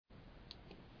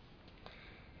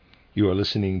You are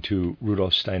listening to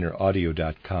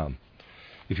RudolfSteinerAudio.com.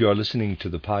 If you are listening to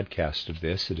the podcast of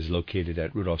this, it is located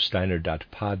at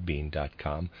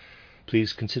RudolfSteiner.podbean.com.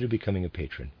 Please consider becoming a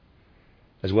patron.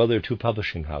 As well, there are two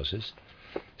publishing houses,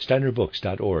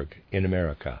 SteinerBooks.org in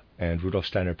America and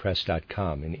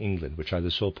RudolfSteinerPress.com in England, which are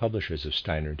the sole publishers of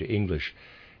Steiner into English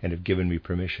and have given me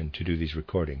permission to do these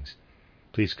recordings.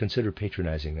 Please consider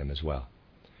patronizing them as well.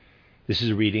 This is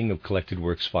a reading of Collected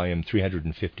Works, Volume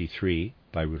 353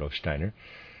 by Rudolf Steiner,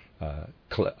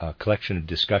 a collection of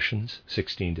discussions,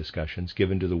 16 discussions,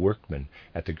 given to the workmen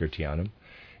at the Goetheanum,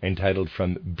 entitled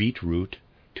From Beetroot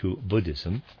to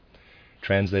Buddhism,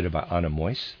 translated by Anna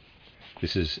Moyse.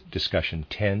 This is discussion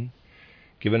 10,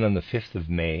 given on the 5th of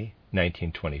May,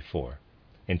 1924,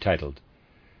 entitled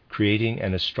Creating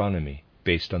an Astronomy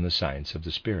Based on the Science of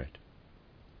the Spirit.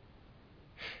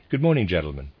 Good morning,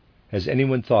 gentlemen. Has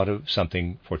anyone thought of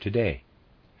something for today?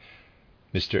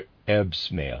 Mr.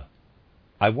 Ebbsmail,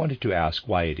 I wanted to ask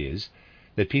why it is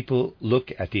that people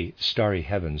look at the starry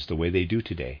heavens the way they do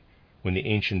today, when the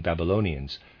ancient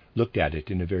Babylonians looked at it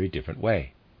in a very different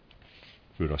way.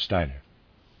 Rudolf Steiner.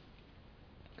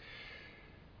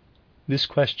 This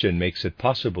question makes it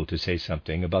possible to say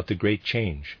something about the great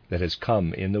change that has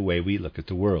come in the way we look at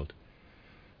the world.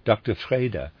 Dr.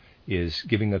 Freda is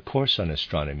giving a course on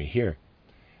astronomy here,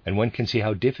 and one can see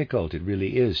how difficult it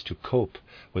really is to cope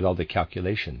with all the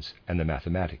calculations and the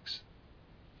mathematics.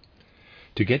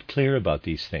 To get clear about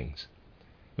these things,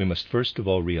 we must first of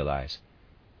all realize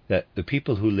that the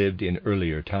people who lived in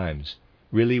earlier times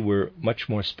really were much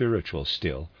more spiritual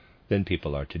still than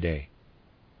people are today.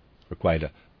 For quite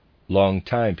a long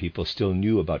time, people still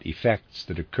knew about effects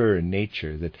that occur in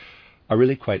nature that are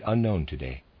really quite unknown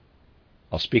today.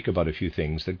 I'll speak about a few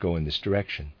things that go in this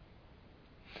direction.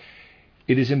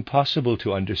 It is impossible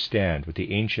to understand what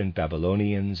the ancient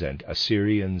Babylonians and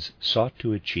Assyrians sought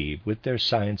to achieve with their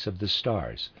science of the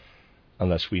stars,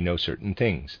 unless we know certain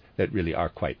things that really are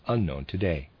quite unknown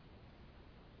today.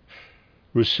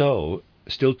 Rousseau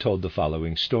still told the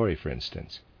following story, for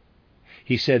instance.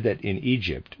 He said that in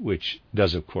Egypt, which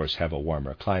does of course have a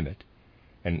warmer climate,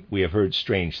 and we have heard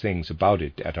strange things about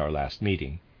it at our last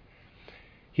meeting,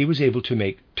 he was able to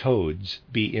make toads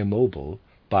be immobile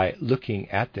by looking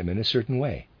at them in a certain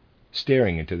way,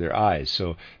 staring into their eyes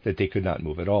so that they could not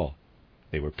move at all.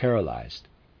 They were paralyzed.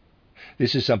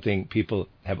 This is something people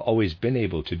have always been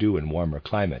able to do in warmer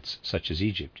climates, such as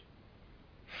Egypt.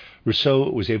 Rousseau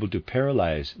was able to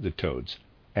paralyze the toads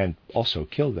and also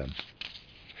kill them.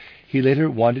 He later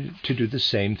wanted to do the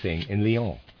same thing in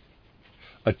Lyon.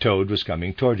 A toad was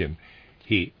coming toward him.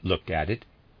 He looked at it,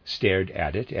 stared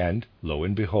at it, and, lo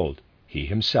and behold, he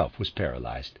himself was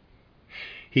paralyzed.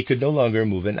 He could no longer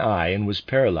move an eye and was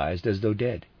paralyzed as though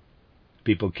dead.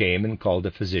 People came and called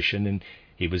a physician, and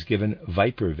he was given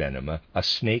viper venom, a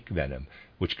snake venom,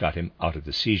 which got him out of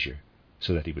the seizure,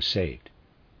 so that he was saved.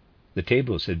 The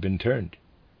tables had been turned.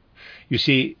 You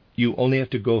see, you only have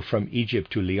to go from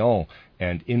Egypt to Lyon,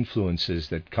 and influences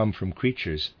that come from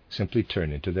creatures simply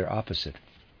turn into their opposite.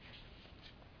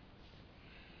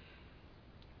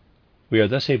 We are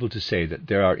thus able to say that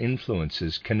there are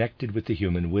influences connected with the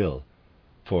human will,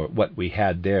 for what we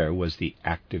had there was the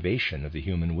activation of the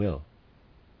human will.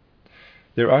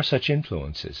 There are such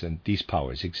influences, and these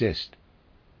powers exist.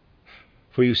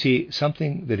 For you see,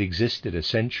 something that existed a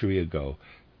century ago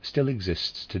still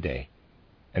exists today,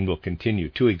 and will continue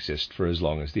to exist for as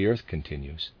long as the earth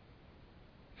continues.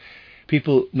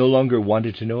 People no longer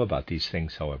wanted to know about these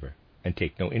things, however, and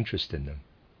take no interest in them.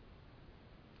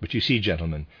 But you see,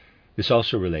 gentlemen, this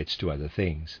also relates to other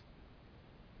things.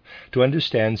 To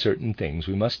understand certain things,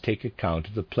 we must take account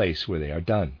of the place where they are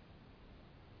done.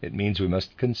 It means we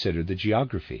must consider the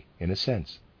geography, in a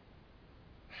sense.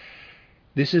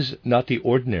 This is not the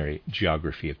ordinary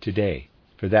geography of today,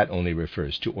 for that only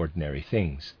refers to ordinary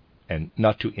things, and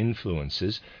not to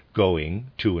influences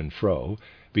going to and fro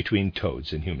between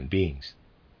toads and human beings.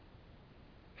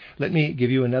 Let me give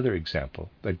you another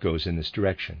example that goes in this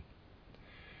direction.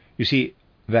 You see,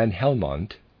 Van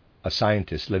Helmont, a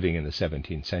scientist living in the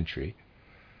 17th century,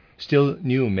 still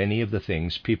knew many of the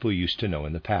things people used to know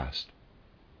in the past.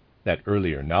 That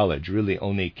earlier knowledge really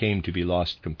only came to be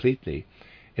lost completely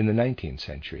in the 19th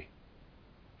century.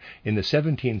 In the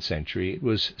 17th century it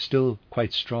was still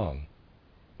quite strong,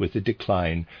 with the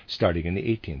decline starting in the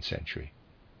 18th century.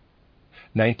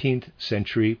 19th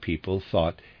century people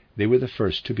thought they were the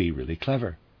first to be really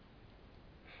clever.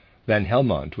 Van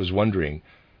Helmont was wondering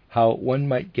how one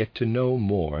might get to know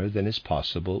more than is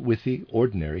possible with the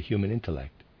ordinary human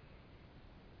intellect.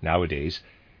 Nowadays,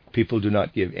 people do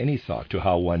not give any thought to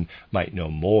how one might know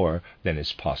more than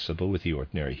is possible with the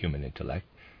ordinary human intellect,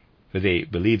 for they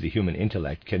believe the human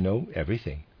intellect can know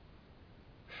everything.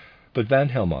 But Van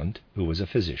Helmont, who was a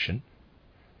physician,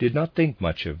 did not think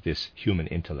much of this human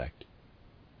intellect.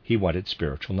 He wanted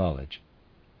spiritual knowledge.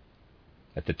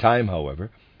 At the time,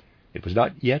 however, it was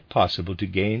not yet possible to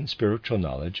gain spiritual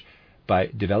knowledge by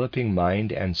developing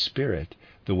mind and spirit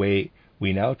the way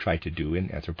we now try to do in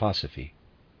anthroposophy.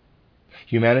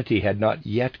 Humanity had not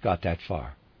yet got that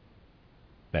far.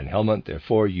 Van Helmont,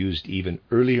 therefore, used even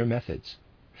earlier methods,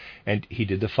 and he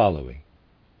did the following,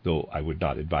 though I would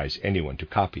not advise anyone to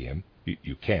copy him.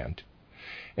 You can't,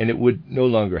 and it would no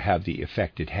longer have the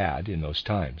effect it had in those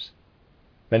times.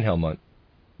 Van Helmont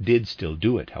did still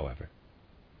do it, however.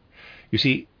 You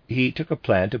see, he took a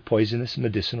poisonous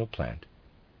medicinal plant.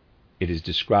 It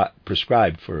is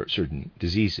prescribed for certain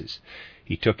diseases.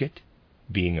 He took it.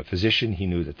 Being a physician, he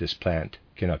knew that this plant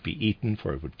cannot be eaten,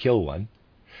 for it would kill one.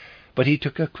 But he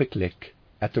took a quick lick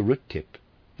at the root tip,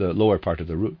 the lower part of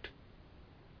the root.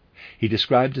 He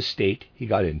described the state he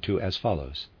got into as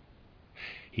follows.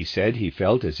 He said he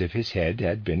felt as if his head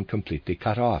had been completely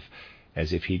cut off,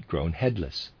 as if he'd grown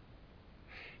headless.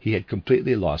 He had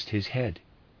completely lost his head.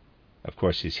 Of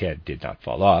course, his head did not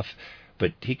fall off,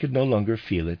 but he could no longer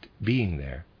feel it being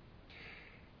there.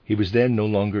 He was then no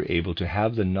longer able to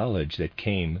have the knowledge that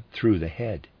came through the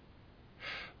head.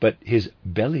 But his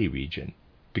belly region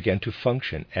began to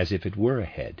function as if it were a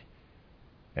head.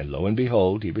 And lo and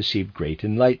behold, he received great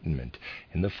enlightenment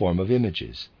in the form of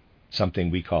images, something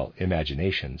we call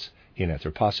imaginations in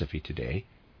anthroposophy today,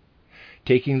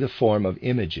 taking the form of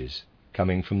images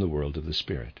coming from the world of the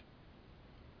spirit.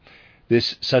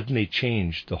 This suddenly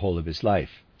changed the whole of his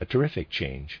life, a terrific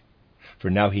change, for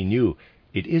now he knew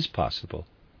it is possible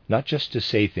not just to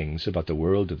say things about the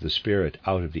world of the spirit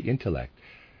out of the intellect,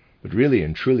 but really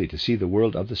and truly to see the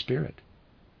world of the spirit.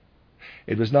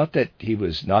 It was not that he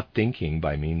was not thinking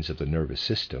by means of the nervous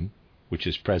system, which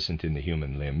is present in the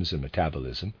human limbs and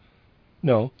metabolism.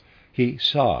 No, he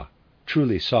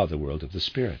truly saw the world of the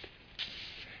spirit.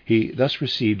 He thus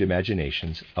received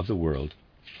imaginations of the world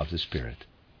of the spirit.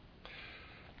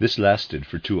 This lasted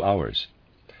for 2 hours.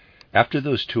 After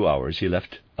those 2 hours he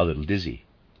left a little dizzy.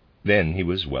 Then he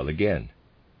was well again.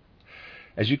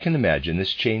 As you can imagine,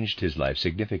 this changed his life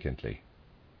significantly.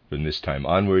 From this time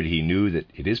onward he knew that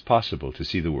it is possible to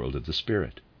see the world of the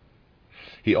spirit.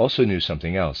 He also knew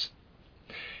something else.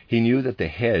 He knew that the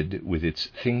head, with its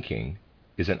thinking,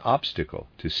 is an obstacle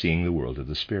to seeing the world of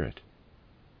the spirit.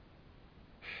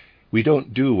 We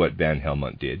don't do what Van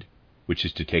Helmont did, which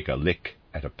is to take a lick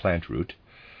at a plant root,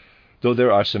 though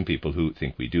there are some people who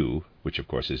think we do, which of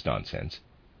course is nonsense.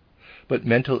 But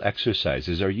mental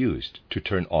exercises are used to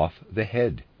turn off the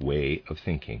head way of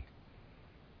thinking.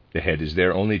 The head is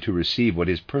there only to receive what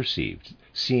is perceived,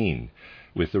 seen,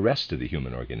 with the rest of the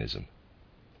human organism.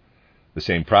 The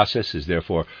same process is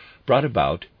therefore brought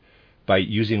about by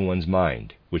using one's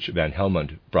mind, which Van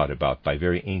Helmont brought about by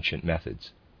very ancient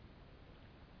methods.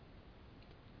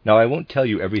 Now, I won't tell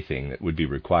you everything that would be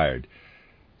required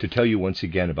to tell you once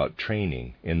again about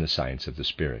training in the science of the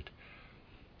spirit.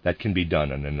 That can be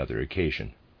done on another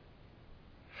occasion.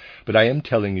 But I am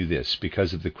telling you this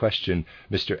because of the question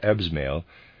Mr. Ebsmail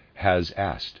has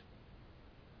asked.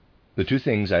 The 2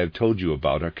 things I have told you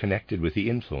about are connected with the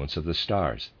influence of the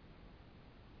stars.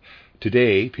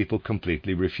 Today, people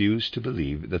completely refuse to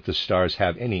believe that the stars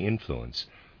have any influence,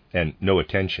 and no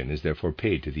attention is therefore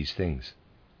paid to these things.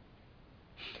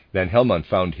 Van Helmont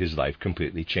found his life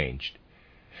completely changed.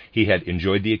 He had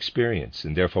enjoyed the experience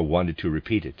and therefore wanted to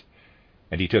repeat it,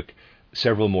 and he took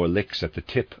several more licks at the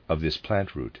tip of this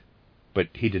plant root, but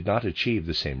he did not achieve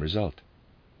the same result.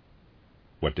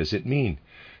 What does it mean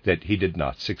that he did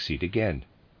not succeed again?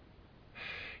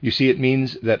 You see, it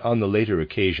means that on the later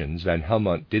occasions Van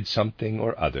Helmont did something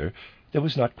or other that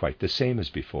was not quite the same as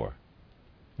before.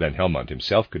 Van Helmont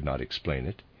himself could not explain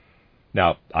it.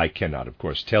 Now, I cannot, of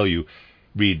course, tell you.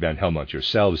 Read Van Helmont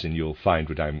yourselves and you'll find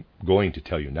what I'm going to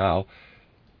tell you now.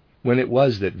 When it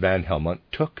was that Van Helmont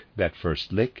took that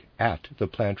first lick at the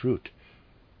plant root,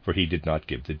 for he did not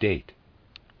give the date.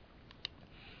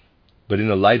 But in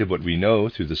the light of what we know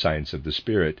through the science of the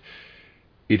spirit,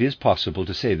 it is possible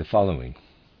to say the following.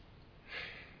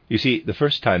 You see, the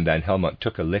first time Van Helmont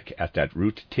took a lick at that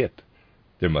root tip,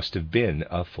 there must have been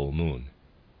a full moon,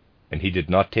 and he did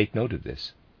not take note of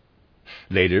this.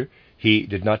 Later, he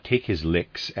did not take his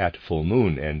licks at full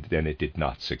moon, and then it did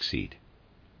not succeed.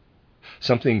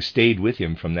 Something stayed with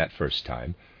him from that first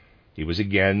time. He was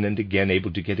again and again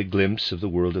able to get a glimpse of the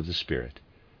world of the spirit.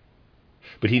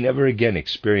 But he never again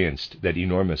experienced that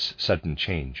enormous sudden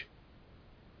change.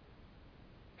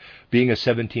 Being a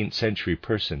 17th century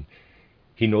person,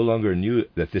 he no longer knew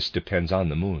that this depends on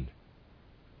the moon.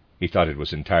 He thought it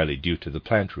was entirely due to the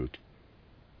plant root.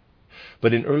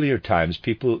 But in earlier times,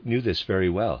 people knew this very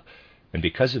well, and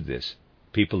because of this,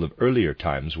 people of earlier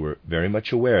times were very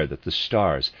much aware that the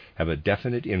stars have a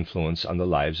definite influence on the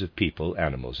lives of people,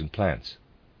 animals, and plants.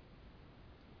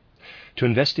 To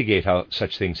investigate how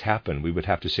such things happen, we would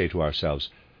have to say to ourselves,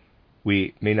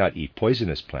 we may not eat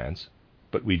poisonous plants,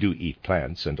 but we do eat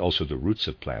plants and also the roots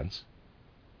of plants.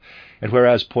 And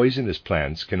whereas poisonous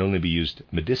plants can only be used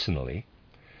medicinally,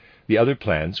 the other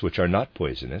plants which are not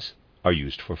poisonous are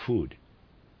used for food.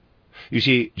 You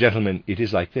see, gentlemen, it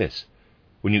is like this.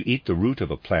 When you eat the root of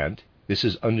a plant, this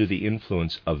is under the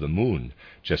influence of the moon,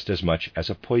 just as much as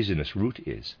a poisonous root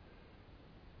is.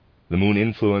 The moon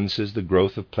influences the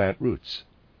growth of plant roots.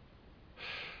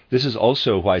 This is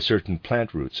also why certain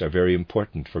plant roots are very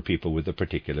important for people with a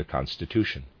particular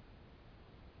constitution.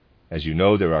 As you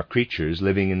know, there are creatures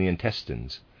living in the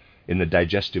intestines, in the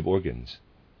digestive organs.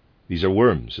 These are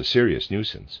worms, a serious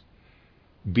nuisance.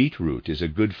 Beetroot is a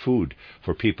good food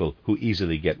for people who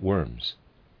easily get worms.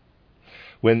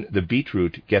 When the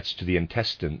beetroot gets to the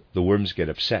intestine, the worms get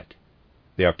upset.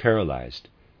 They are paralyzed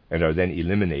and are then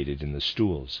eliminated in the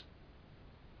stools.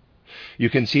 You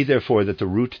can see, therefore, that the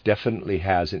root definitely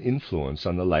has an influence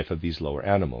on the life of these lower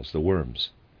animals, the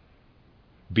worms.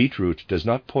 Beetroot does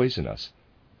not poison us,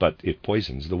 but it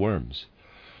poisons the worms.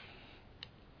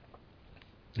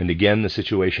 And again, the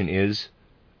situation is,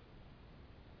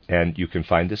 and you can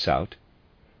find this out,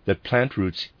 that plant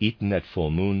roots eaten at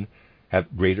full moon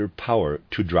have greater power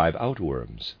to drive out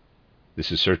worms.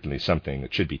 This is certainly something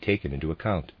that should be taken into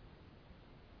account.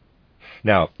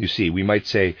 Now, you see, we might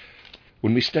say,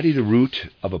 when we study the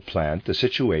root of a plant, the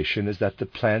situation is that the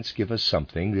plants give us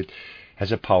something that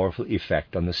has a powerful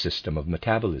effect on the system of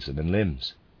metabolism and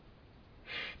limbs.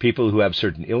 People who have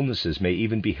certain illnesses may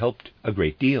even be helped a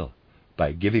great deal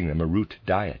by giving them a root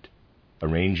diet,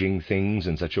 arranging things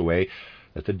in such a way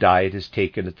that the diet is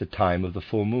taken at the time of the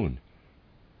full moon,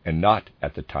 and not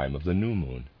at the time of the new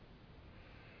moon.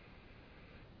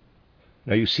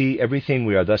 Now you see, everything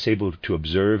we are thus able to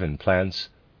observe in plants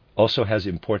also has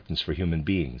importance for human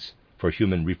beings, for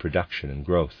human reproduction and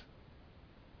growth.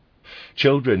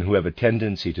 Children who have a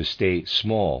tendency to stay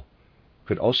small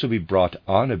could also be brought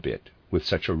on a bit with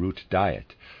such a root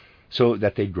diet, so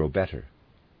that they grow better.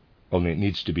 Only it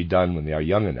needs to be done when they are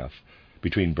young enough,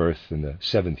 between birth and the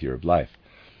 7th year of life.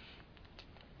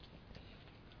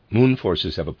 Moon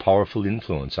forces have a powerful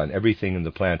influence on everything in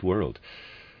the plant world,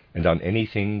 and on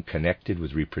anything connected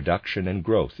with reproduction and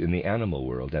growth in the animal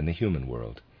world and the human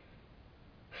world.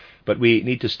 But we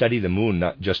need to study the moon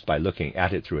not just by looking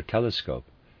at it through a telescope,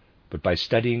 but by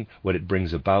studying what it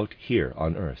brings about here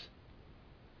on earth.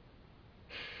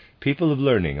 People of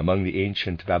learning among the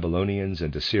ancient Babylonians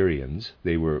and Assyrians,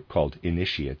 they were called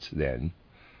initiates then,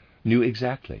 knew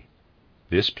exactly.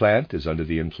 This plant is under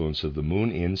the influence of the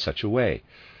moon in such a way,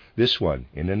 this one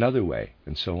in another way,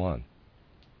 and so on.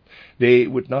 They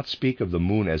would not speak of the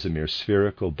moon as a mere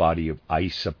spherical body of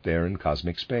ice up there in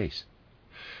cosmic space.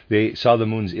 They saw the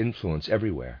moon's influence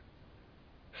everywhere.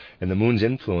 And the moon's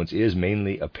influence is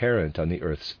mainly apparent on the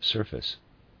Earth's surface.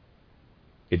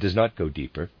 It does not go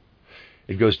deeper.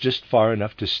 It goes just far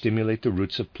enough to stimulate the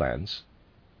roots of plants.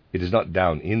 It is not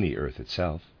down in the Earth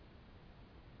itself.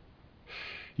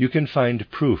 You can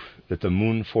find proof that the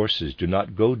moon forces do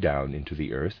not go down into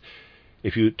the Earth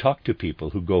if you talk to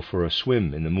people who go for a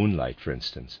swim in the moonlight, for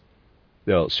instance.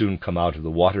 They'll soon come out of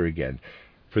the water again,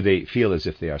 for they feel as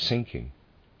if they are sinking.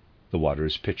 The water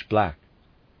is pitch black.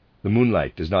 The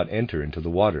moonlight does not enter into the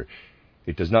water.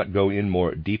 It does not go in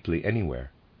more deeply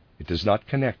anywhere. It does not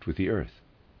connect with the earth.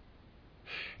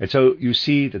 And so you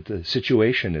see that the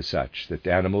situation is such that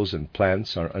animals and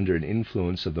plants are under an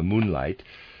influence of the moonlight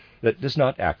that does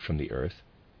not act from the earth,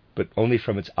 but only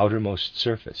from its outermost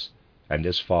surface, and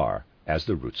as far as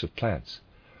the roots of plants.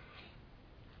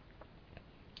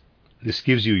 This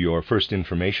gives you your first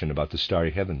information about the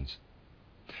starry heavens.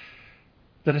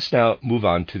 Let us now move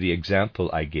on to the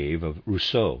example I gave of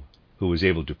Rousseau, who was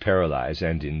able to paralyze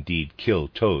and indeed kill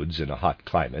toads in a hot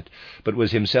climate, but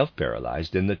was himself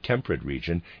paralyzed in the temperate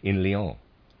region in Lyon.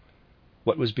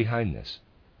 What was behind this?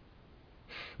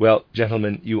 Well,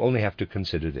 gentlemen, you only have to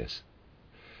consider this.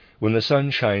 When the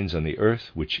sun shines on the earth,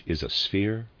 which is a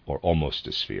sphere, or almost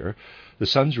a sphere, the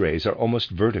sun's rays are almost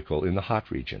vertical in the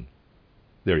hot region.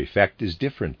 Their effect is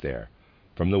different there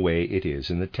from the way it is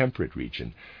in the temperate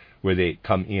region, where they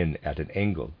come in at an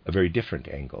angle, a very different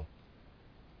angle.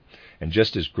 And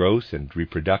just as growth and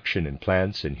reproduction in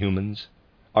plants and humans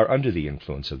are under the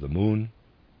influence of the moon,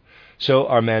 so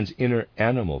are man's inner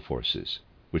animal forces,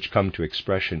 which come to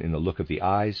expression in the look of the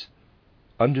eyes,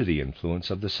 under the influence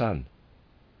of the sun.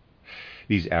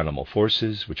 These animal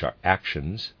forces, which are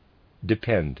actions,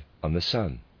 depend on the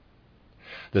sun.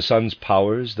 The sun's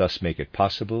powers thus make it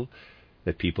possible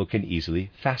that people can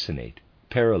easily fascinate,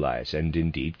 paralyze, and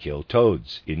indeed kill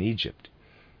toads in Egypt,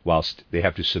 whilst they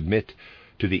have to submit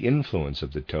to the influence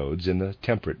of the toads in the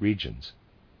temperate regions.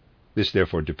 This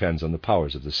therefore depends on the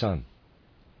powers of the sun.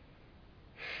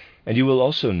 And you will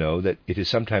also know that it is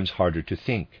sometimes harder to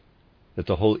think, that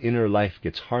the whole inner life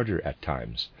gets harder at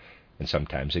times, and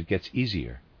sometimes it gets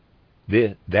easier.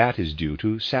 That is due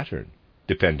to Saturn,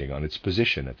 depending on its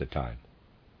position at the time.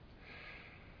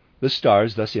 The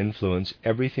stars thus influence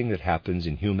everything that happens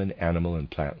in human, animal, and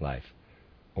plant life.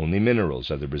 Only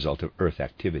minerals are the result of earth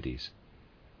activities.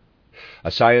 A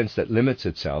science that limits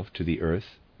itself to the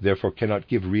earth therefore cannot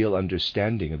give real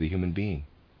understanding of the human being.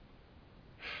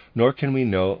 Nor can we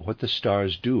know what the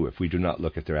stars do if we do not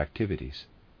look at their activities.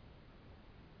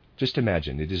 Just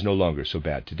imagine, it is no longer so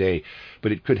bad today,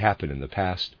 but it could happen in the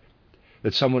past,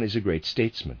 that someone is a great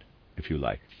statesman, if you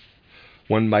like.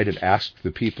 One might have asked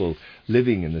the people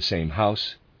living in the same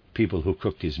house, people who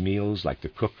cooked his meals, like the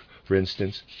cook, for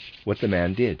instance, what the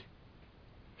man did.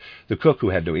 The cook, who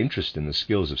had no interest in the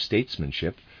skills of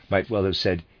statesmanship, might well have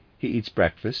said, he eats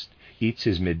breakfast, eats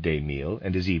his midday meal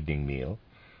and his evening meal,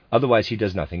 otherwise he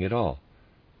does nothing at all.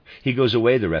 He goes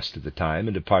away the rest of the time,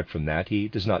 and apart from that he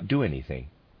does not do anything.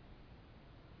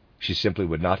 She simply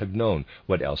would not have known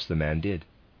what else the man did.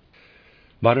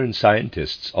 Modern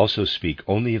scientists also speak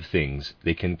only of things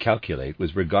they can calculate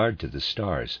with regard to the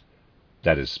stars.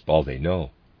 That is all they know.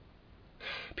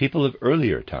 People of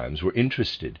earlier times were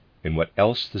interested in what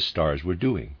else the stars were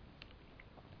doing,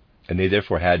 and they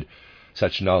therefore had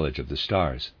such knowledge of the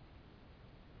stars.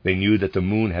 They knew that the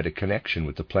moon had a connection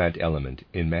with the plant element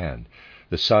in man,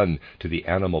 the sun to the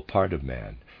animal part of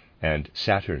man, and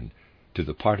Saturn to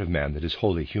the part of man that is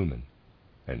wholly human,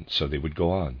 and so they would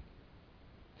go on.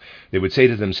 They would say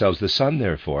to themselves, the sun,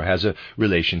 therefore, has a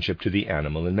relationship to the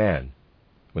animal and man.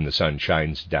 When the sun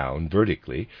shines down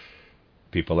vertically,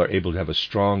 people are able to have a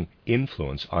strong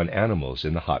influence on animals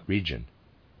in the hot region.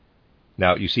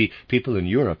 Now, you see, people in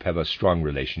Europe have a strong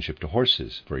relationship to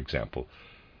horses, for example,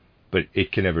 but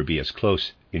it can never be as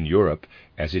close in Europe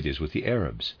as it is with the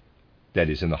Arabs, that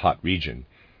is, in the hot region,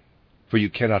 for you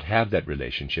cannot have that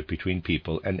relationship between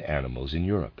people and animals in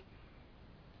Europe.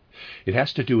 It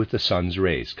has to do with the sun's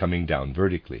rays coming down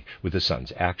vertically, with the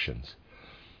sun's actions.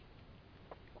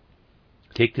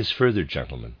 Take this further,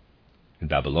 gentlemen. In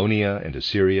Babylonia and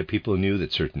Assyria, people knew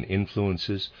that certain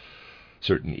influences,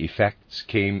 certain effects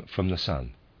came from the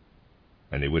sun.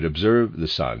 And they would observe the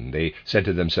sun. They said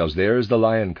to themselves, there is the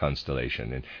lion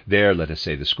constellation, and there, let us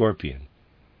say, the scorpion.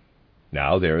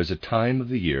 Now there is a time of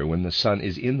the year when the sun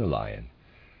is in the lion.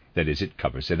 That is, it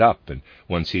covers it up, and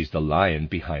one sees the lion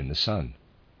behind the sun.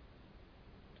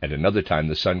 At another time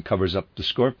the sun covers up the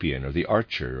scorpion or the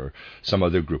archer or some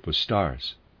other group of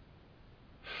stars.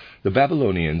 The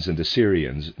Babylonians and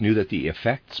Assyrians knew that the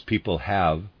effects people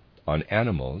have on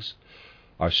animals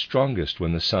are strongest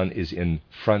when the sun is in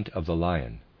front of the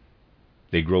lion.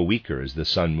 They grow weaker as the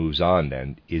sun moves on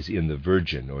and is in the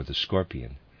virgin or the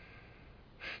scorpion.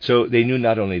 So they knew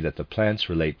not only that the plants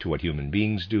relate to what human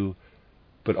beings do,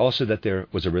 but also that there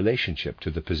was a relationship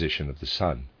to the position of the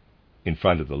sun, in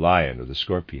front of the lion or the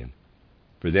scorpion,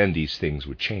 for then these things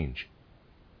would change.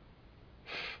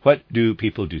 What do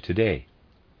people do today?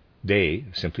 They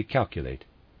simply calculate.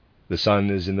 The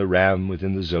sun is in the ram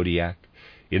within the zodiac,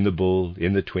 in the bull,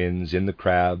 in the twins, in the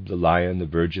crab, the lion, the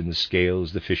virgin, the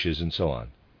scales, the fishes, and so on.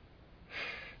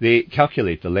 They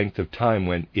calculate the length of time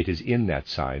when it is in that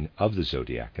sign of the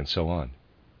zodiac, and so on.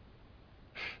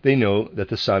 They know that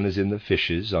the sun is in the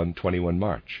fishes on 21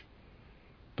 March,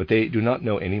 but they do not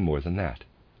know any more than that.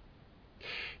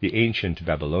 The ancient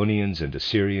Babylonians and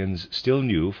Assyrians still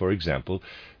knew, for example,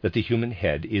 that the human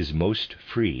head is most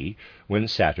free when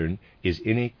Saturn is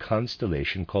in a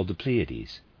constellation called the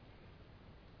Pleiades.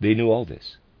 They knew all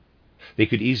this. They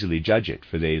could easily judge it,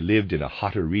 for they lived in a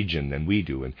hotter region than we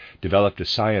do and developed a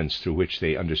science through which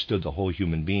they understood the whole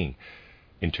human being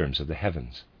in terms of the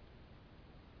heavens.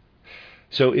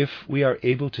 So if we are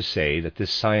able to say that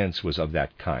this science was of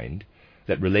that kind,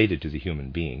 that related to the human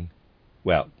being,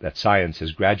 well, that science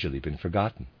has gradually been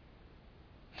forgotten.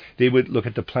 They would look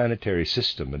at the planetary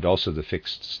system and also the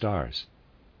fixed stars.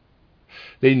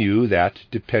 They knew that,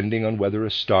 depending on whether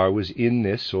a star was in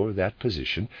this or that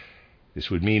position, this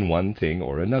would mean one thing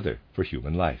or another for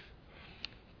human life.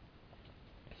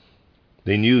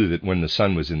 They knew that when the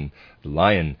sun was in the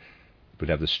lion, it would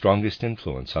have the strongest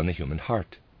influence on the human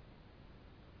heart.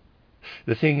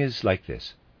 The thing is like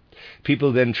this.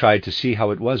 People then tried to see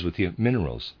how it was with the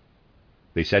minerals.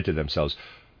 They said to themselves,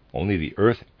 Only the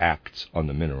earth acts on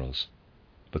the minerals.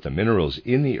 But the minerals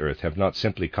in the earth have not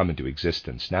simply come into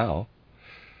existence now.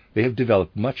 They have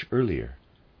developed much earlier,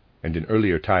 and in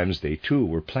earlier times they too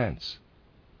were plants.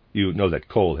 You know that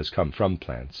coal has come from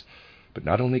plants, but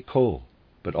not only coal,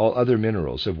 but all other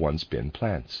minerals have once been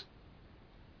plants.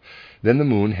 Then the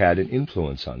moon had an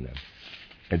influence on them,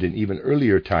 and in even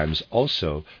earlier times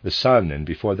also the sun, and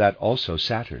before that also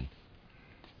Saturn.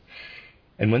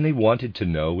 And when they wanted to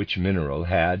know which mineral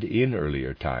had, in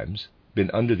earlier times,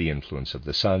 been under the influence of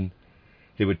the sun,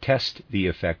 they would test the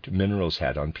effect minerals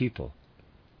had on people.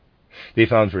 They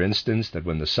found, for instance, that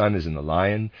when the sun is in the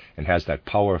lion and has that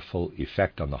powerful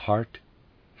effect on the heart,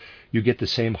 you get the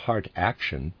same heart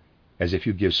action as if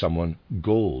you give someone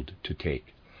gold to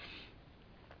take.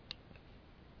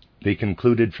 They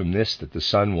concluded from this that the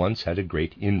sun once had a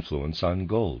great influence on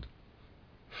gold.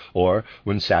 Or,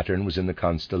 when Saturn was in the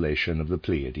constellation of the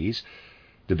Pleiades,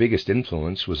 the biggest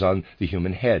influence was on the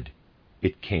human head.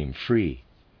 It came free.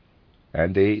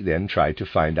 And they then tried to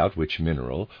find out which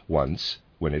mineral once,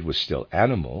 when it was still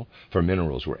animal, for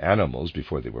minerals were animals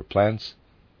before they were plants,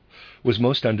 was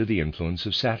most under the influence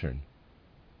of Saturn.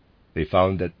 They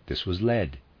found that this was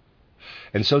lead.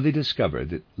 And so they discovered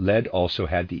that lead also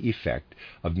had the effect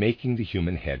of making the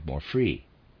human head more free.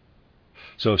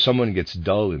 So if someone gets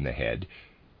dull in the head,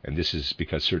 and this is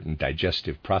because certain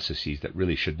digestive processes that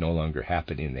really should no longer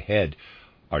happen in the head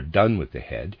are done with the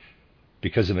head,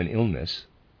 because of an illness,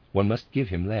 one must give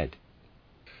him lead.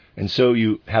 And so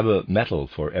you have a metal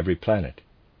for every planet.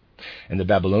 And the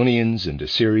Babylonians and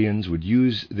Assyrians would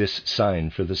use this sign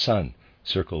for the sun,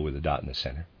 circle with a dot in the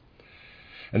center.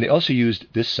 And they also used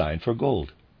this sign for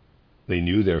gold. They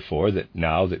knew, therefore, that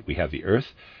now that we have the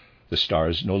earth, the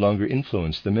stars no longer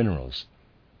influence the minerals,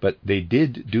 but they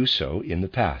did do so in the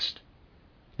past.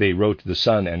 They wrote the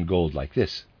sun and gold like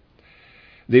this.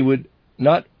 They would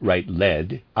not write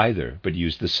lead either, but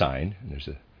use the sign, and there's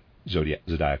a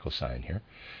zodiacal sign here,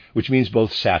 which means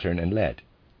both Saturn and lead.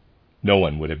 No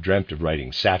one would have dreamt of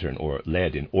writing Saturn or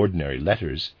lead in ordinary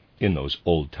letters in those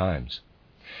old times.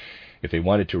 If they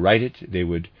wanted to write it, they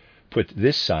would put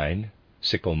this sign,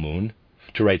 sickle moon.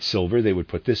 To write silver, they would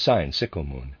put this sign, sickle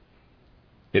moon.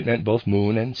 It meant both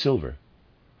moon and silver.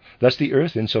 Thus the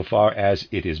earth, insofar as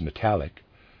it is metallic,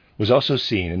 was also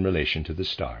seen in relation to the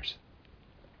stars.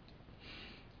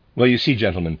 Well, you see,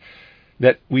 gentlemen,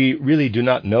 that we really do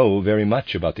not know very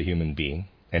much about the human being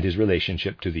and his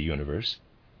relationship to the universe,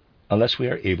 unless we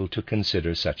are able to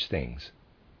consider such things.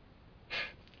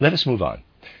 Let us move on.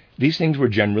 These things were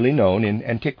generally known in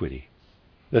antiquity.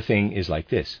 The thing is like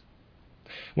this.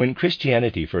 When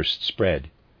Christianity first spread,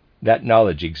 that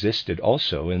knowledge existed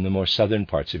also in the more southern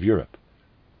parts of Europe.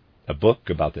 A book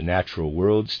about the natural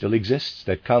world still exists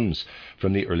that comes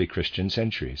from the early Christian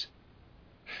centuries.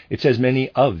 It says many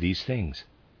of these things.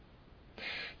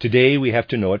 Today we have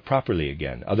to know it properly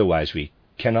again, otherwise we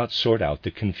cannot sort out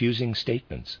the confusing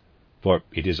statements, for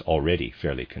it is already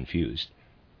fairly confused.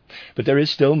 But there is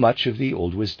still much of the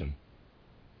old wisdom.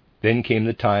 Then came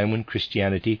the time when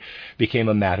Christianity became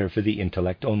a matter for the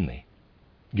intellect only,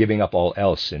 giving up all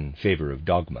else in favor of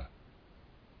dogma.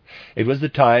 It was the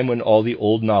time when all the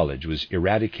old knowledge was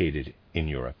eradicated in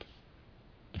Europe.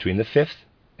 Between the 5th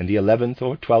and the 11th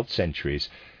or 12th centuries,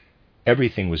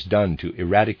 everything was done to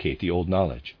eradicate the old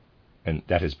knowledge, and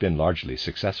that has been largely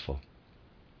successful.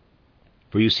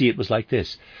 For you see, it was like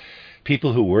this.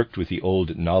 People who worked with the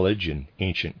old knowledge in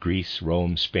ancient Greece,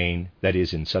 Rome, Spain, that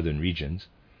is, in southern regions,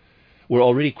 were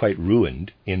already quite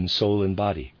ruined in soul and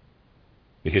body.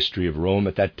 The history of Rome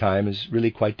at that time is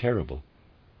really quite terrible.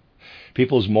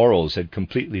 People's morals had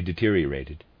completely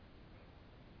deteriorated.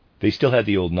 They still had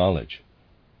the old knowledge,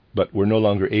 but were no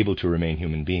longer able to remain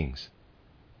human beings.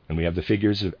 And we have the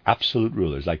figures of absolute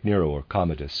rulers like Nero or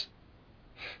Commodus.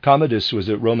 Commodus was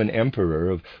a Roman emperor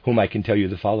of whom I can tell you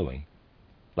the following.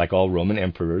 Like all Roman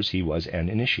emperors, he was an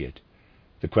initiate.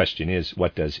 The question is,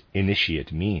 what does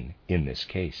initiate mean in this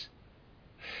case?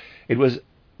 It was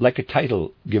like a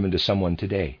title given to someone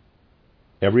today.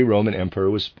 Every Roman emperor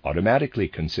was automatically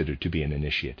considered to be an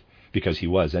initiate, because he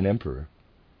was an emperor.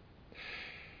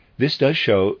 This does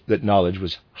show that knowledge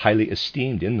was highly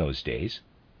esteemed in those days.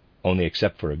 Only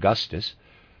except for Augustus,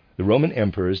 the Roman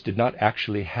emperors did not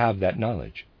actually have that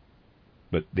knowledge.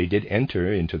 But they did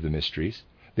enter into the mysteries.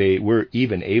 They were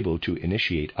even able to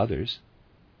initiate others.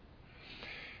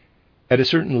 At a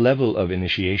certain level of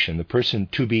initiation, the person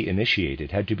to be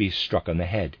initiated had to be struck on the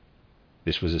head.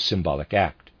 This was a symbolic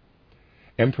act.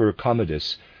 Emperor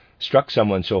Commodus struck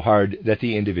someone so hard that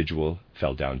the individual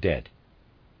fell down dead.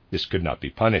 This could not be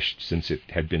punished, since it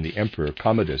had been the Emperor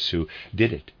Commodus who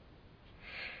did it.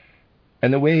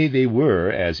 And the way they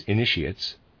were as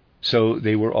initiates, so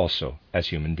they were also as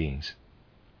human beings.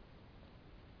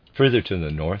 Further to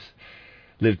the north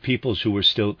lived peoples who were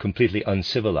still completely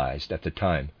uncivilized at the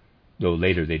time, though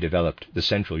later they developed the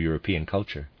Central European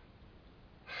culture.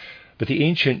 But the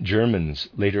ancient Germans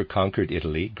later conquered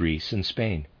Italy, Greece, and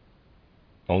Spain.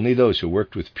 Only those who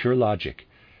worked with pure logic,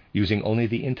 using only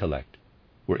the intellect,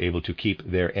 were able to keep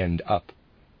their end up.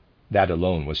 That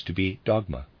alone was to be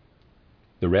dogma.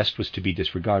 The rest was to be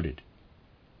disregarded.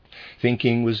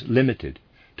 Thinking was limited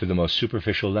to the most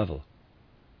superficial level.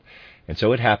 And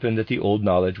so it happened that the old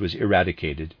knowledge was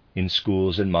eradicated in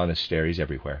schools and monasteries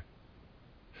everywhere.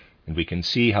 And we can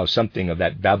see how something of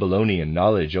that Babylonian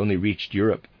knowledge only reached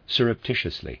Europe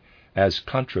surreptitiously, as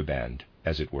contraband,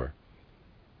 as it were.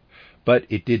 But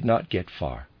it did not get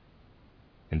far.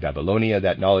 In Babylonia,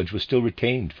 that knowledge was still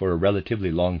retained for a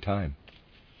relatively long time.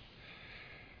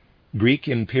 Greek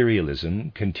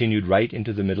imperialism continued right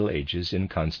into the Middle Ages in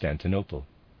Constantinople.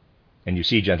 And you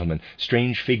see, gentlemen,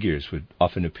 strange figures would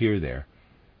often appear there.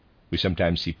 We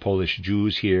sometimes see Polish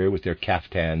Jews here with their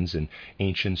caftans and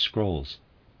ancient scrolls.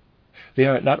 They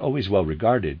are not always well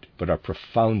regarded, but are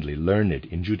profoundly learned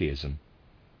in Judaism.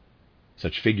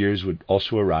 Such figures would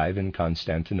also arrive in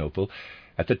Constantinople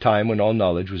at the time when all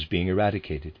knowledge was being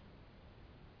eradicated.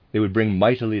 They would bring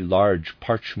mightily large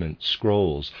parchment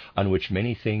scrolls on which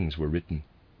many things were written.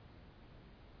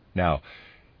 Now,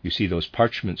 you see, those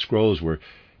parchment scrolls were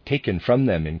taken from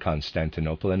them in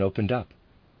Constantinople and opened up.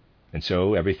 And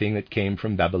so everything that came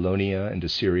from Babylonia and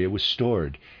Assyria was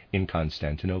stored in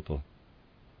Constantinople.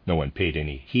 No one paid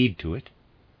any heed to it.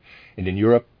 And in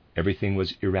Europe, everything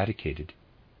was eradicated.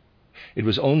 It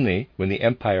was only when the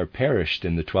empire perished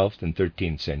in the 12th and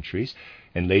 13th centuries,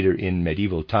 and later in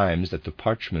medieval times, that the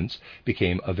parchments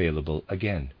became available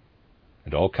again.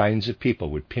 And all kinds of people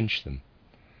would pinch them.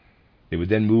 They would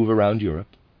then move around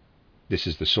Europe. This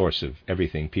is the source of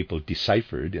everything people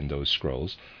deciphered in those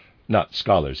scrolls, not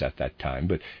scholars at that time,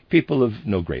 but people of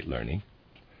no great learning.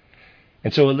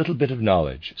 And so a little bit of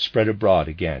knowledge spread abroad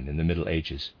again in the Middle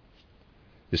Ages.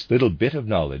 This little bit of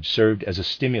knowledge served as a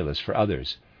stimulus for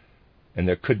others, and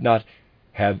there could not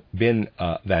have been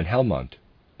Van Helmont,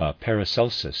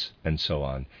 Paracelsus, and so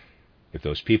on, if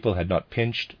those people had not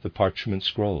pinched the parchment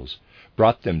scrolls,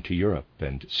 brought them to Europe,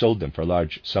 and sold them for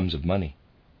large sums of money.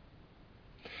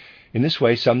 In this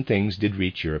way, some things did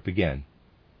reach Europe again,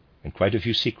 and quite a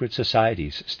few secret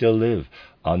societies still live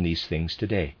on these things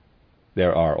today.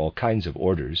 There are all kinds of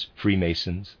orders,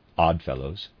 Freemasons,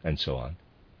 Oddfellows, and so on.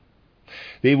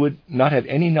 They would not have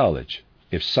any knowledge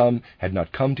if some had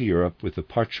not come to Europe with the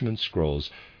parchment scrolls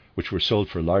which were sold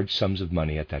for large sums of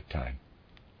money at that time.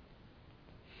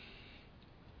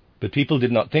 But people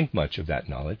did not think much of that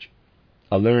knowledge.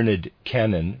 A learned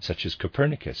canon such as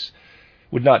Copernicus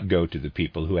would not go to the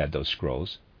people who had those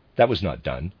scrolls. That was not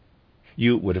done.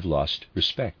 You would have lost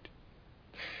respect.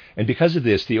 And because of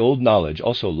this, the old knowledge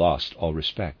also lost all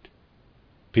respect.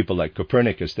 People like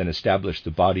Copernicus then established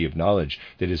the body of knowledge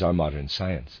that is our modern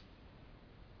science.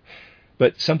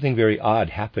 But something very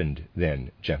odd happened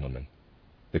then, gentlemen.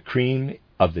 The cream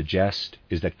of the jest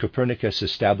is that Copernicus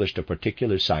established a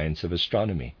particular science of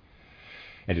astronomy,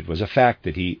 and it was a fact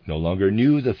that he no longer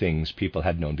knew the things people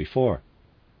had known before,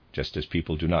 just as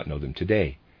people do not know them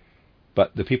today.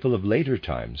 But the people of later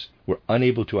times were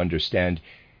unable to understand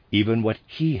even what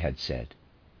he had said.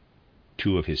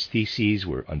 2 of his theses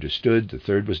were understood, the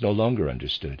third was no longer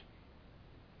understood.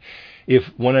 If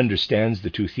one understands the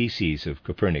 2 theses of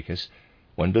Copernicus,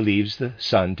 one believes the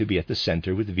sun to be at the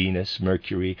center with Venus,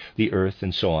 Mercury, the earth,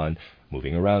 and so on,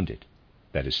 moving around it.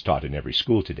 That is taught in every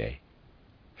school today.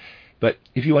 But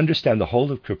if you understand the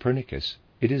whole of Copernicus,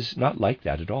 it is not like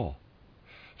that at all.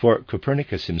 For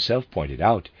Copernicus himself pointed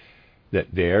out that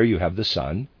there you have the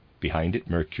sun, behind it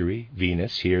Mercury,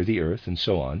 Venus, here the earth, and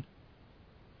so on.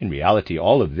 In reality,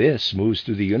 all of this moves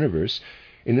through the universe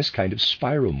in this kind of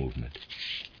spiral movement.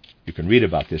 You can read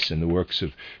about this in the works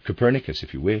of Copernicus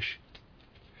if you wish.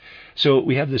 So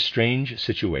we have this strange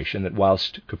situation that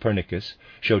whilst Copernicus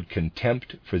showed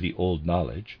contempt for the old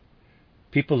knowledge,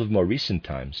 people of more recent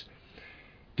times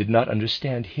did not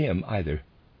understand him either.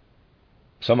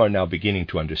 Some are now beginning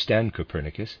to understand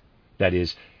Copernicus. That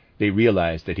is, they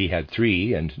realized that he had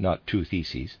 3 and not 2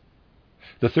 theses.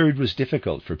 The third was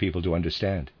difficult for people to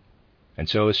understand, and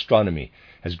so astronomy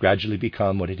has gradually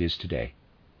become what it is today,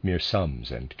 mere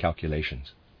sums and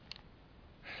calculations.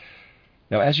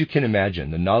 Now, as you can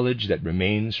imagine, the knowledge that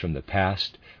remains from the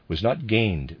past was not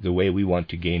gained the way we want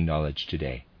to gain knowledge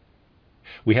today.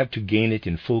 We have to gain it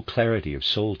in full clarity of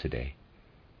soul today.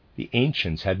 The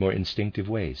ancients had more instinctive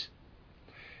ways.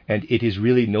 and it is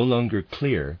really no longer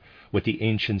clear what the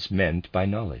ancients meant by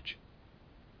knowledge.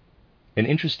 An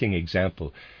interesting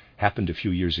example happened a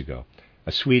few years ago.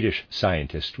 A Swedish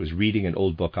scientist was reading an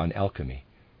old book on alchemy.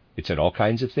 It said all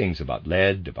kinds of things about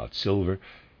lead, about silver.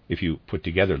 If you put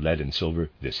together lead and silver,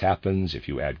 this happens. If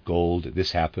you add gold,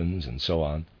 this happens, and so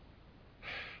on.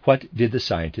 What did the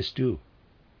scientist do?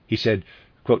 He said,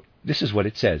 quote, "This is what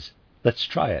it says. Let's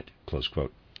try it," close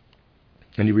quote.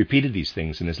 And he repeated these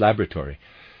things in his laboratory,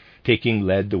 taking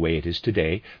lead the way it is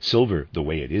today, silver the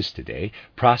way it is today,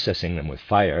 processing them with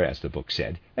fire, as the book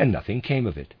said, and nothing came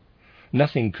of it.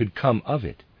 Nothing could come of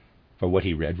it, for what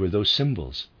he read were those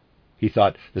symbols. He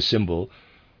thought the symbol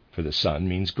for the sun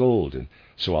means gold, and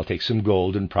so I'll take some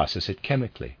gold and process it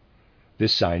chemically.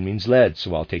 This sign means lead,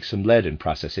 so I'll take some lead and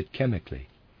process it chemically.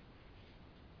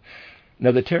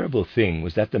 Now the terrible thing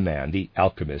was that the man, the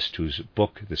alchemist whose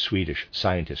book the Swedish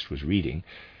scientist was reading,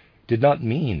 did not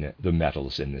mean the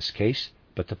metals in this case,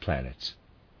 but the planets.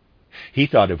 He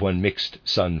thought if one mixed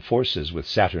sun forces with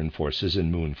Saturn forces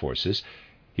and moon forces,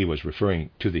 he was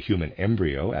referring to the human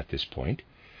embryo at this point,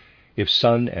 if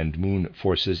sun and moon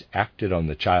forces acted on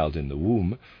the child in the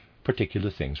womb, particular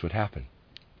things would happen.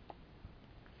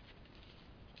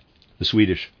 The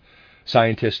Swedish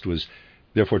scientist was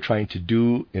therefore trying to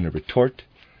do in a retort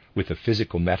with the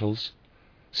physical metals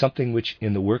something which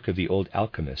in the work of the old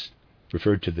alchemist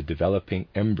referred to the developing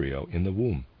embryo in the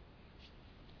womb.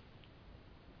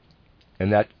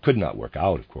 And that could not work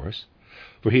out, of course,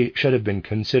 for he should have been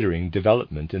considering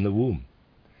development in the womb.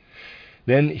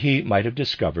 Then he might have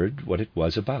discovered what it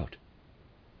was about.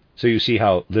 So you see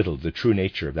how little the true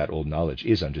nature of that old knowledge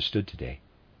is understood today.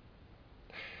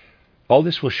 All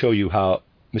this will show you how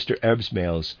Mr.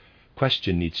 Erbsmale's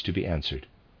question needs to be answered.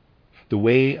 The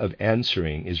way of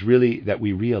answering is really that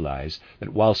we realize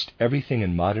that whilst everything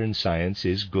in modern science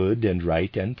is good and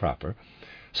right and proper,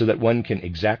 so that one can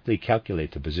exactly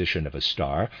calculate the position of a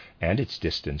star and its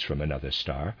distance from another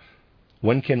star,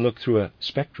 one can look through a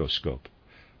spectroscope,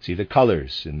 see the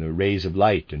colors in the rays of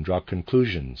light, and draw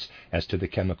conclusions as to the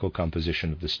chemical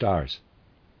composition of the stars.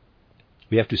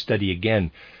 We have to study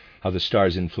again how the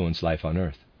stars influence life on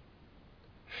Earth.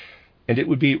 And it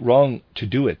would be wrong to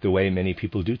do it the way many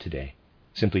people do today,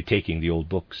 simply taking the old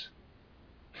books.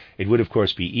 It would, of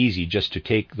course, be easy just to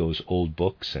take those old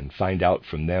books and find out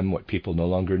from them what people no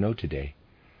longer know today.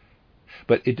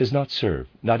 But it does not serve,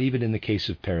 not even in the case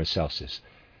of Paracelsus,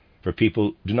 for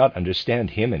people do not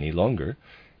understand him any longer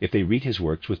if they read his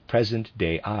works with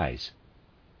present-day eyes.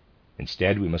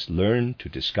 Instead, we must learn to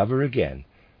discover again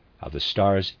how the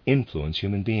stars influence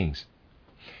human beings.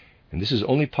 And this is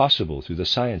only possible through the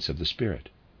science of the Spirit,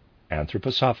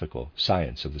 anthroposophical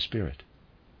science of the Spirit.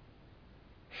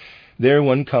 There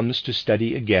one comes to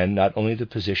study again not only the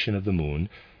position of the moon,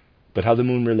 but how the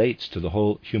moon relates to the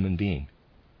whole human being.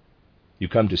 You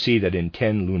come to see that in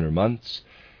 10 lunar months,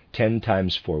 10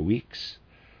 times 4 weeks,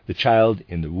 the child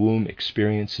in the womb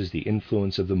experiences the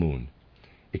influence of the moon,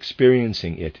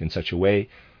 experiencing it in such a way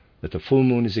that the full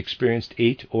moon is experienced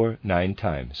 8 or 9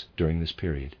 times during this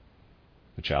period.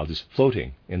 The child is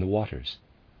floating in the waters,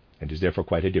 and is therefore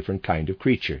quite a different kind of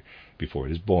creature before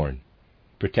it is born,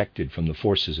 protected from the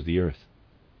forces of the earth.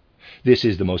 This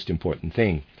is the most important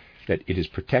thing, that it is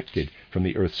protected from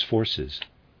the earth's forces,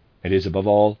 and is above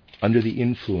all under the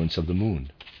influence of the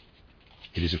moon.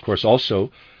 It is, of course,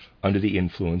 also under the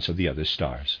influence of the other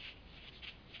stars.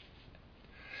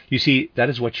 You see, that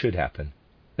is what should happen,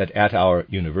 that at our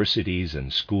universities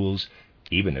and schools,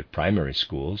 even at primary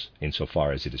schools,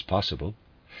 insofar as it is possible,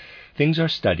 things are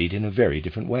studied in a very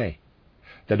different way,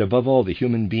 that above all the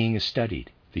human being is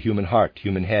studied, the human heart,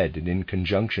 human head, and in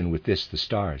conjunction with this the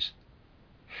stars.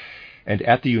 And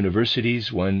at the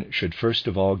universities one should first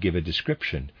of all give a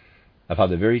description of how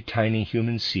the very tiny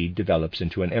human seed develops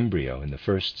into an embryo in the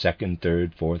 1st, 2nd,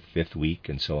 3rd, 4th, 5th week,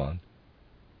 and so on.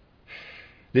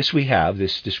 This we have,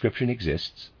 this description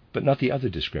exists, but not the other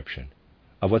description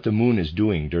of what the moon is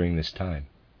doing during this time.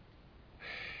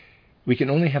 We can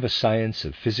only have a science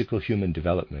of physical human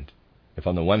development if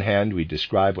on the one hand we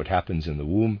describe what happens in the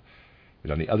womb,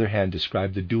 and on the other hand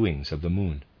describe the doings of the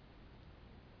moon.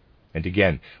 And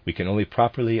again, we can only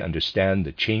properly understand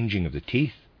the changing of the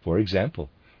teeth, for example,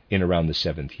 in around the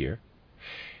 7th year,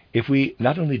 if we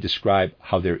not only describe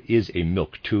how there is a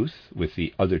milk tooth with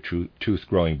the other tooth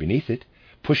growing beneath it,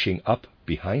 pushing up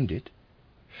behind it,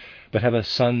 but have a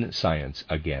sun science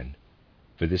again,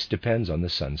 for this depends on the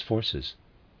sun's forces.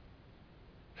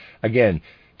 Again,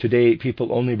 today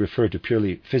people only refer to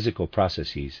purely physical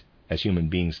processes as human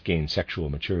beings gain sexual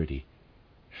maturity.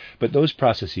 But those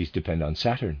processes depend on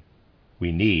Saturn.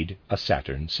 We need a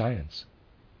Saturn science.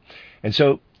 And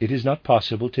so it is not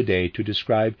possible today to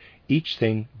describe each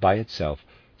thing by itself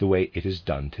the way it is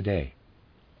done today.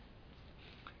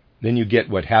 Then you get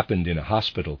what happened in a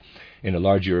hospital in a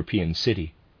large European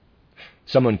city.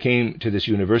 Someone came to this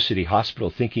university hospital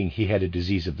thinking he had a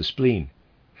disease of the spleen.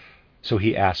 So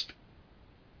he asked,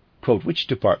 quote, "Which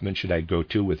department should I go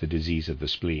to with a disease of the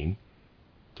spleen?"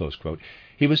 Close quote.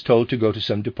 He was told to go to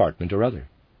some department or other.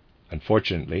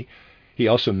 Unfortunately, he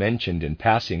also mentioned in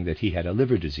passing that he had a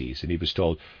liver disease, and he was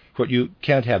told, quote, "You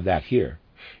can't have that here.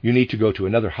 You need to go to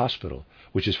another hospital,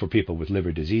 which is for people with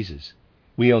liver diseases.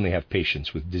 We only have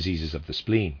patients with diseases of the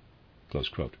spleen." Close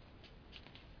quote.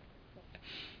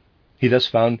 He thus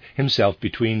found himself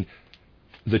between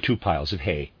the two piles of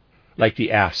hay, like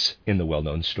the ass in the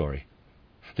well-known story.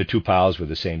 The two piles were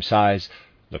the same size,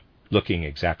 looking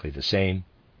exactly the same.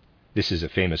 This is a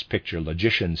famous picture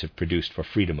logicians have produced for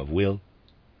freedom of will.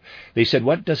 They said,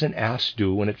 what does an ass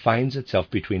do when it finds itself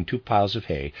between two piles of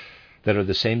hay that are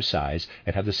the same size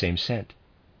and have the same scent?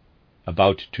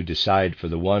 About to decide for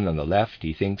the one on the left,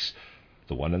 he thinks,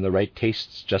 the one on the right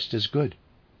tastes just as good.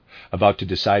 About to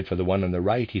decide for the one on the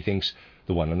right, he thinks,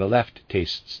 the one on the left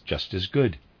tastes just as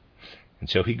good. And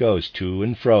so he goes to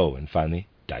and fro and finally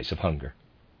dies of hunger.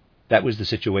 That was the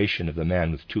situation of the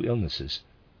man with two illnesses.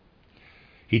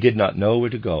 He did not know where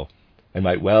to go, and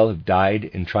might well have died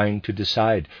in trying to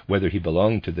decide whether he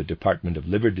belonged to the Department of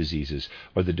Liver Diseases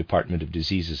or the Department of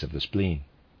Diseases of the Spleen.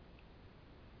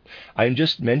 I am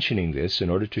just mentioning this in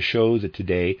order to show that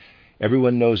today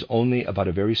everyone knows only about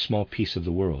a very small piece of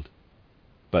the world.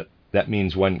 But that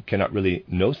means one cannot really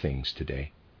know things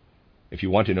today. If you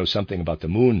want to know something about the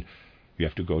moon, you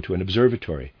have to go to an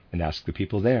observatory and ask the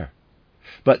people there.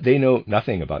 But they know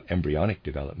nothing about embryonic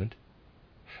development.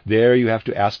 There you have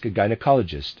to ask a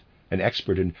gynecologist, an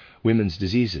expert in women's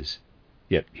diseases,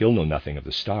 yet he'll know nothing of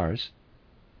the stars.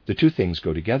 The two things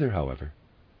go together, however.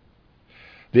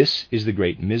 This is the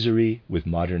great misery with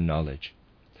modern knowledge,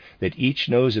 that each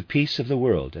knows a piece of the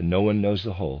world and no one knows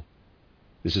the whole.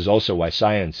 This is also why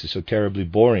science is so terribly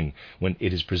boring when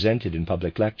it is presented in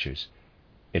public lectures.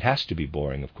 It has to be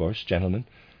boring, of course, gentlemen,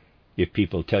 if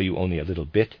people tell you only a little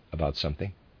bit about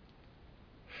something.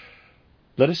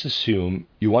 Let us assume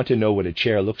you want to know what a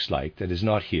chair looks like that is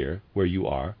not here where you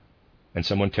are, and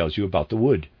someone tells you about the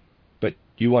wood, but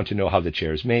you want to know how the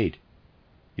chair is made.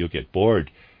 You'll get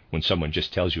bored when someone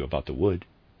just tells you about the wood.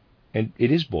 And it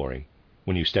is boring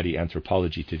when you study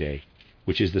anthropology today,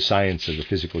 which is the science of the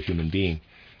physical human being,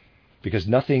 because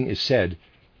nothing is said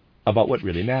about what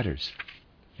really matters.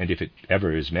 And if it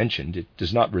ever is mentioned, it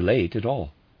does not relate at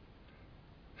all.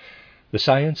 The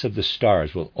science of the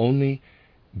stars will only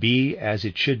be as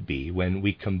it should be when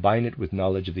we combine it with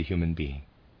knowledge of the human being.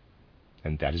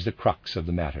 And that is the crux of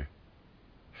the matter.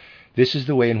 This is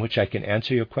the way in which I can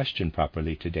answer your question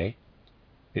properly today.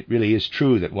 It really is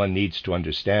true that one needs to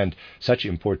understand such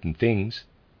important things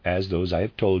as those I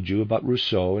have told you about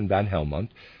Rousseau and Van Helmont,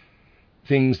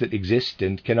 things that exist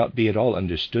and cannot be at all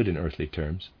understood in earthly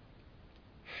terms.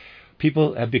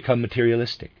 People have become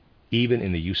materialistic, even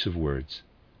in the use of words.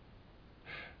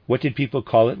 What did people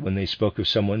call it when they spoke of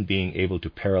someone being able to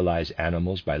paralyze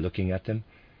animals by looking at them?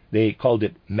 They called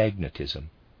it magnetism.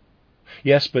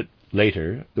 Yes, but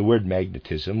later the word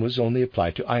magnetism was only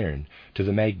applied to iron, to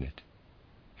the magnet.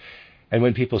 And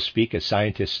when people speak as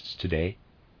scientists today,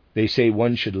 they say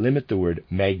one should limit the word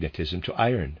magnetism to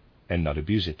iron and not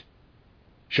abuse it.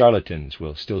 Charlatans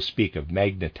will still speak of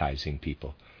magnetizing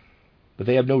people, but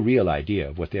they have no real idea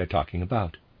of what they are talking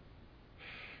about.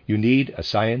 You need a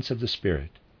science of the spirit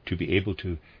to be able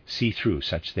to see through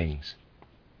such things.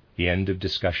 The end of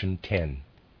discussion 10.